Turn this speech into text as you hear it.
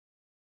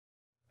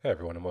Hey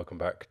everyone, and welcome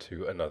back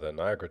to another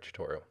Niagara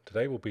tutorial.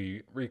 Today we'll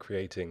be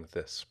recreating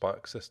this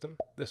spark system.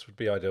 This would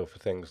be ideal for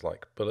things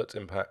like bullet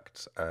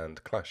impacts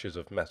and clashes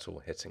of metal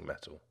hitting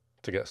metal.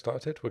 To get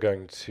started, we're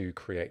going to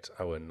create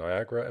our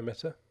Niagara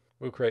emitter.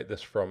 We'll create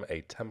this from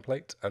a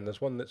template, and there's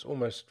one that's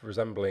almost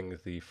resembling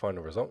the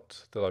final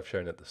result that I've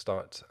shown at the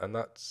start, and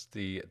that's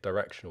the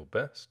directional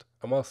burst.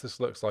 And whilst this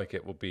looks like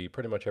it will be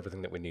pretty much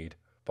everything that we need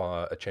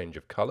bar a change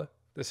of color,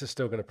 this is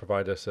still going to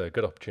provide us a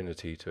good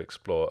opportunity to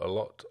explore a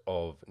lot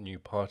of new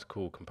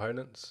particle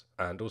components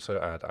and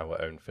also add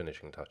our own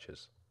finishing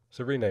touches.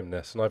 So rename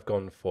this, and I've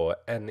gone for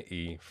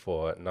NE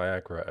for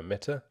Niagara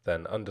emitter,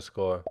 then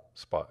underscore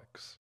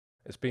sparks.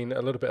 It's been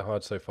a little bit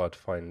hard so far to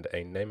find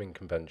a naming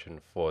convention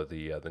for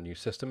the new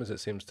system, as it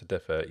seems to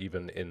differ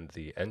even in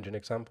the engine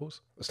examples.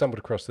 I stumbled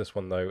across this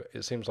one though.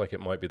 It seems like it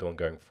might be the one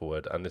going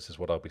forward, and this is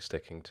what I'll be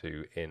sticking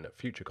to in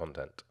future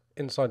content.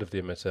 Inside of the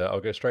emitter,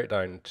 I'll go straight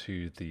down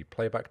to the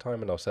playback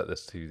time, and I'll set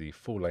this to the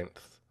full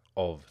length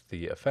of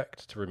the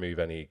effect to remove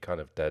any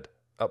kind of dead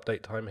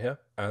update time here.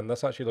 And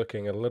that's actually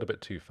looking a little bit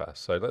too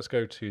fast. So let's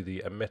go to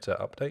the emitter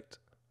update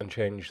and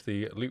change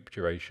the loop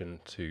duration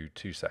to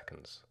 2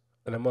 seconds.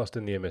 And then whilst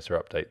in the emitter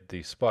update,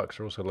 the sparks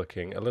are also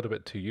looking a little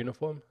bit too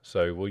uniform.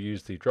 So we'll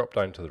use the drop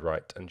down to the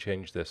right and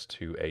change this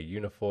to a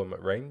uniform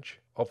range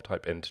of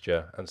type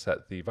integer and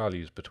set the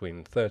values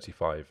between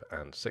 35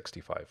 and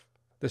 65.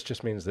 This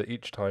just means that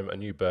each time a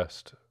new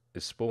burst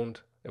is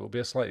spawned, it will be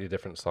a slightly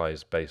different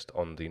size based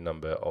on the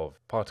number of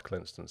particle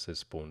instances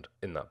spawned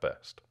in that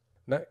burst.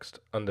 Next,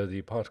 under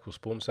the particle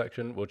spawn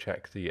section, we'll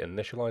check the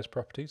initialize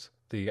properties.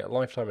 The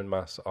lifetime and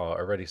mass are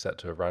already set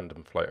to a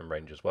random floating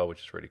range as well,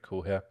 which is really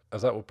cool here,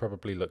 as that will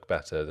probably look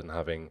better than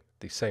having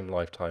the same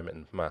lifetime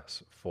and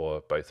mass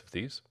for both of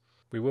these.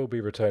 We will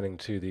be returning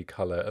to the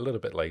color a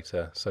little bit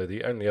later, so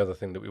the only other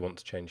thing that we want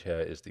to change here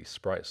is the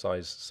sprite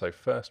size. So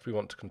first we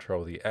want to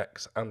control the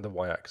X and the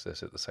Y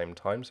axis at the same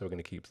time, so we're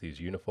going to keep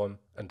these uniform.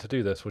 And to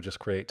do this, we'll just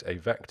create a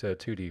vector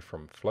 2D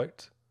from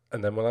float,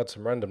 and then we'll add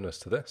some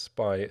randomness to this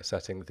by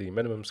setting the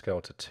minimum scale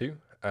to 2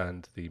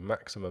 and the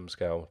maximum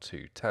scale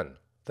to 10.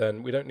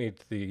 Then we don't need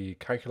the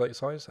calculate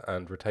size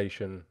and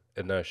rotation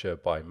inertia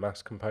by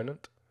mass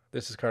component.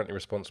 This is currently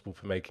responsible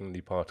for making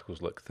the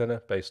particles look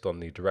thinner based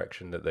on the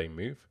direction that they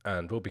move,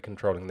 and we'll be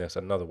controlling this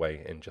another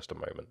way in just a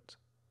moment.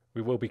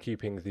 We will be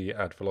keeping the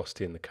add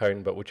velocity in the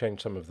cone, but we'll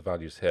change some of the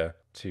values here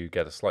to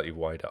get a slightly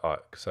wider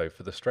arc. So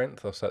for the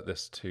strength, I'll set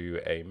this to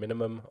a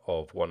minimum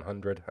of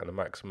 100 and a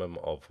maximum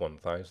of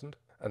 1000.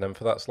 And then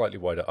for that slightly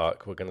wider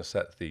arc, we're going to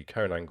set the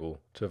cone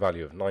angle to a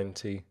value of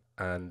 90,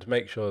 and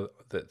make sure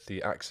that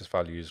the axis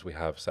values we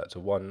have set to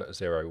 1,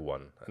 0,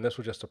 1. And this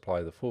will just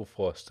apply the full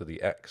force to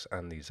the X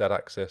and the Z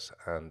axis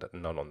and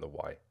none on the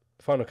Y.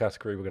 The final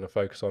category we're going to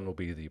focus on will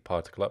be the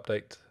particle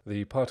update.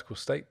 The particle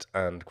state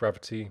and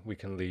gravity we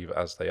can leave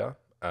as they are,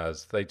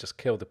 as they just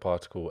kill the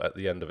particle at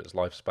the end of its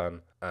lifespan,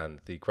 and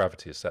the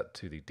gravity is set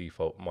to the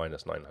default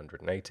minus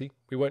 980.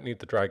 We won't need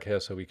the drag here,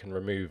 so we can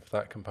remove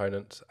that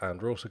component,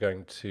 and we're also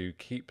going to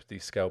keep the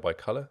scale by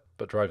color,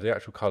 but drive the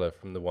actual color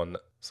from the one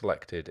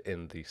selected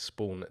in the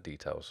spawn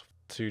details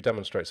to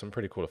demonstrate some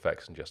pretty cool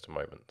effects in just a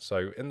moment.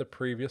 So in the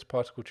previous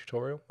particle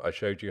tutorial, I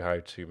showed you how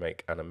to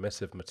make an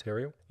emissive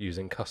material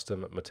using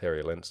custom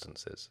material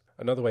instances.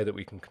 Another way that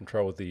we can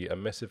control the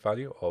emissive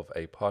value of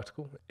a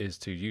particle is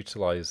to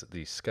utilize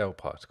the scale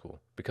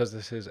particle, because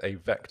this is a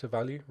vector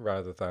value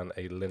rather than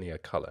a linear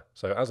color.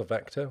 So as a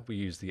vector, we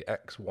use the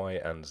X, Y,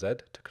 and Z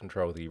to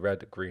control the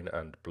red, green,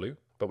 and blue,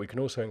 but we can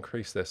also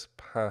increase this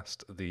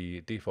past the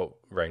default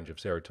range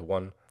of 0 to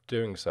 1.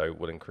 Doing so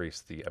will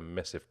increase the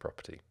emissive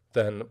property.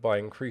 Then, by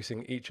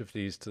increasing each of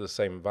these to the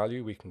same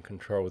value, we can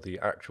control the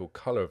actual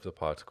color of the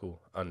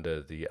particle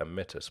under the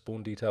emitter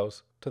spawn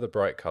details to the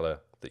bright color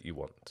that you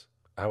want.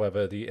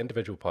 However, the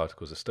individual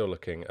particles are still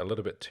looking a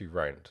little bit too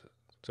round,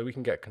 so we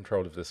can get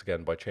control of this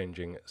again by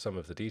changing some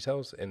of the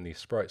details in the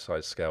sprite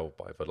size scale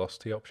by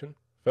velocity option.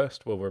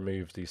 First, we'll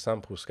remove the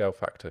sample scale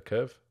factor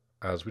curve,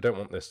 as we don't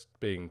want this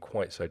being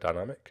quite so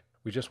dynamic.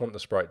 We just want the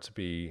sprite to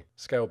be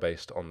scale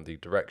based on the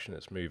direction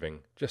it's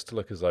moving, just to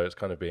look as though it's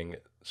kind of being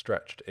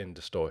stretched in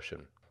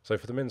distortion. So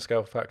for the min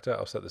scale factor,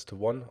 I'll set this to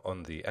 1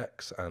 on the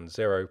X and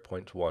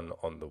 0.1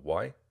 on the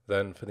Y.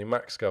 Then for the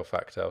max scale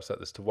factor, I'll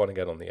set this to 1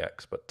 again on the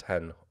X, but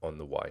 10 on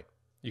the Y.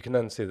 You can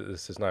then see that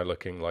this is now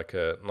looking like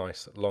a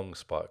nice long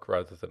spark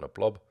rather than a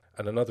blob.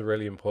 And another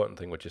really important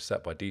thing which is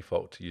set by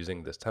default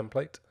using this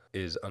template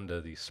is under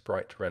the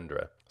sprite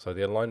renderer. So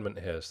the alignment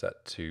here is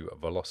set to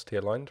velocity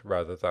aligned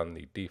rather than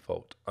the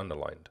default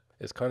unaligned.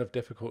 It's kind of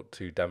difficult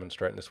to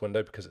demonstrate in this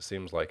window because it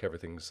seems like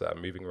everything's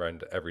moving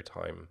around every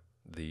time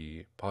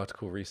the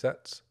particle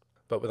resets.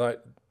 But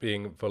without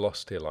being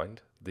velocity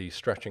aligned, the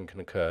stretching can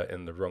occur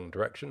in the wrong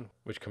direction,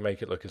 which can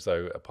make it look as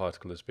though a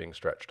particle is being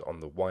stretched on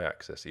the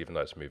y-axis even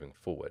though it's moving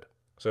forward.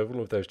 So with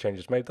all of those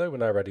changes made though, we're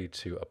now ready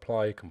to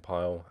apply,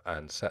 compile,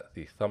 and set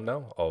the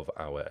thumbnail of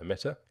our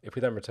emitter. If we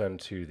then return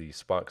to the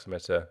Sparks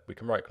emitter, we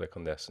can right click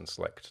on this and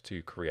select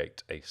to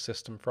create a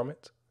system from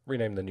it.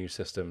 Rename the new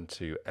system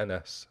to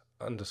ns_sparks,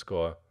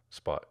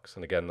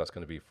 and again that's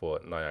going to be for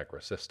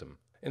Niagara system.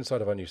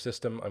 Inside of our new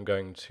system, I'm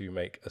going to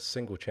make a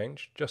single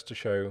change just to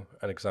show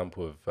an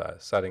example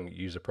of setting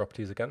user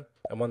properties again.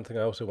 And one thing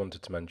I also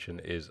wanted to mention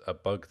is a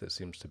bug that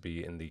seems to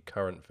be in the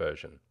current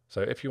version.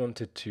 So if you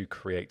wanted to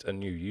create a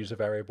new user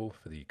variable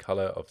for the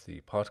color of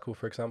the particle,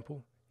 for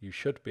example, you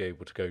should be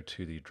able to go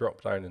to the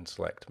drop down and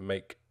select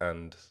make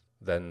and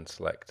then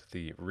select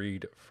the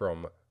read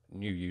from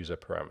new user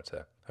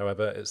parameter.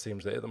 However, it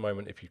seems that at the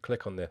moment if you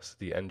click on this,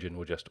 the engine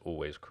will just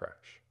always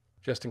crash.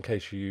 Just in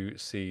case you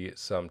see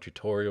some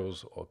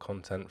tutorials or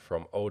content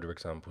from older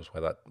examples where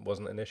that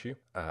wasn't an issue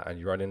and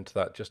you run into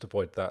that, just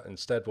avoid that.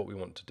 Instead, what we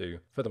want to do,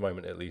 for the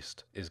moment at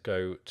least, is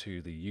go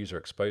to the user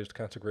exposed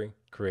category,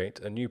 create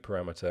a new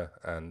parameter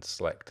and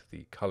select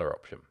the color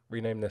option.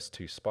 Rename this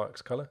to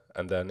sparks color,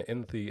 and then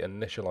in the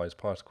initialize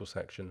particle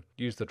section,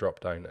 use the drop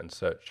down and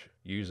search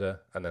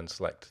user and then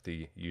select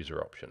the user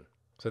option.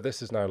 So this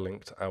has now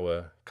linked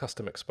our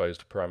custom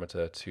exposed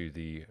parameter to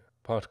the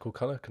particle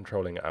color,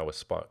 controlling our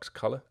sparks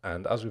color.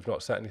 And as we've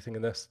not set anything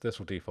in this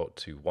will default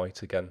to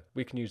white again.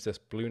 We can use this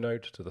blue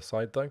node to the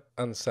side though,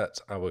 and set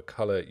our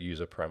color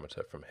user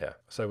parameter from here.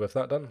 So with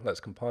that done, let's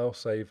compile,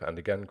 save, and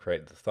again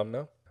create the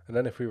thumbnail. And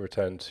then if we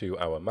return to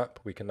our map,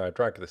 we can now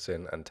drag this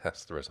in and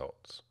test the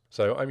results.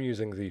 So I'm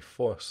using the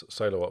force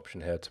solo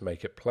option here to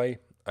make it play.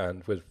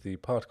 And with the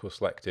particle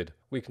selected,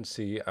 we can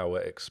see our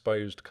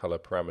exposed color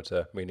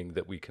parameter, meaning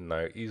that we can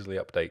now easily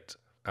update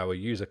our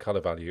user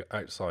color value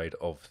outside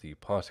of the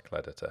particle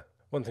editor.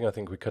 One thing I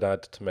think we could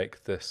add to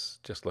make this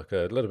just look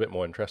a little bit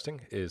more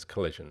interesting is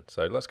collision.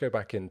 So let's go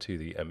back into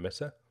the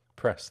emitter,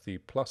 press the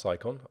plus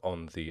icon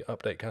on the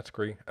update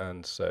category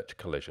and search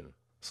collision.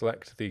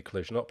 Select the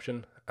collision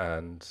option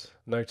and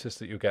notice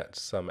that you'll get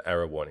some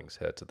error warnings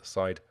here to the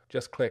side.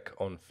 Just click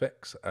on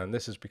fix, and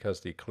this is because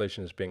the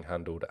collision is being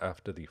handled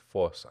after the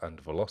force and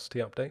velocity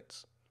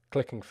updates.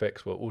 Clicking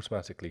fix will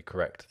automatically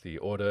correct the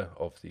order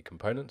of the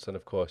components, and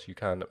of course you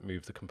can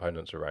move the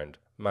components around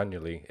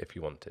manually if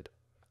you wanted.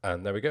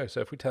 And there we go. So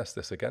if we test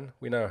this again,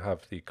 we now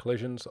have the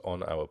collisions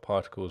on our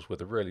particles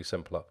with a really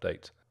simple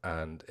update,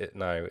 and it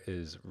now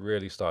is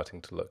really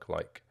starting to look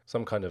like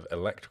some kind of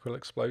electrical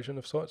explosion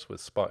of sorts with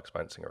sparks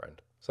bouncing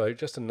around. So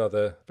just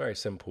another very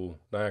simple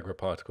Niagara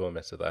particle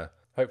emitter there.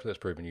 Hopefully it's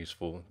proven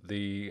useful.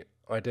 The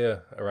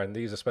idea around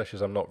these, especially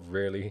as I'm not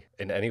really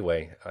in any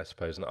way, I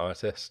suppose, an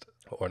artist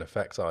or an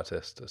effects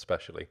artist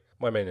especially.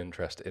 My main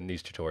interest in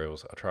these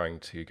tutorials are trying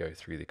to go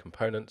through the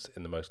components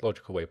in the most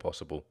logical way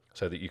possible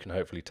so that you can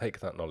hopefully take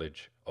that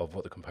knowledge of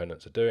what the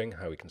components are doing,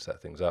 how we can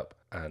set things up,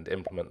 and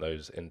implement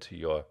those into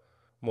your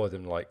more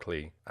than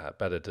likely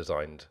better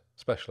designed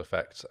special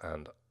effects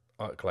and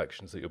art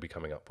collections that you'll be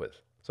coming up with.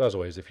 So as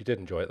always, if you did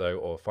enjoy it though,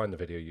 or find the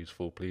video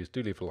useful, please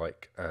do leave a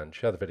like and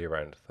share the video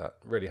around. That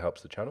really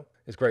helps the channel.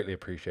 It's greatly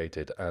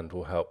appreciated and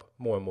will help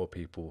more and more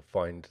people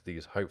find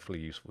these hopefully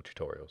useful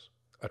tutorials.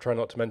 I try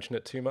not to mention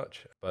it too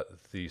much,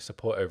 but the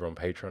support over on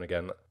Patreon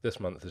again this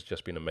month has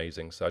just been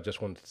amazing. So I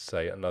just wanted to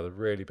say another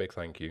really big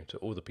thank you to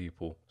all the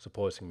people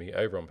supporting me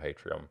over on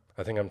Patreon.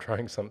 I think I'm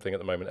trying something at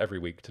the moment every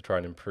week to try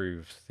and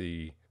improve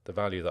the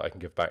value that I can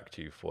give back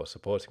to you for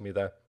supporting me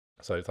there.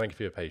 So thank you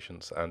for your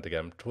patience, and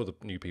again, to all the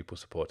new people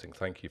supporting,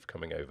 thank you for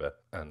coming over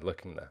and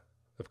looking there.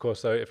 Of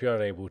course though, if you're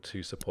unable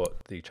to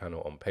support the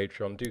channel on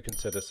Patreon, do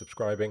consider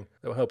subscribing.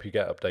 It will help you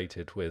get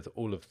updated with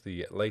all of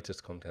the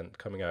latest content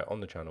coming out on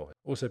the channel.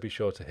 Also be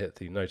sure to hit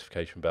the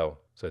notification bell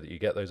so that you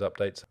get those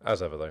updates.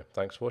 As ever though,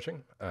 thanks for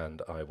watching,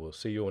 and I will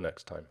see you all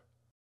next time.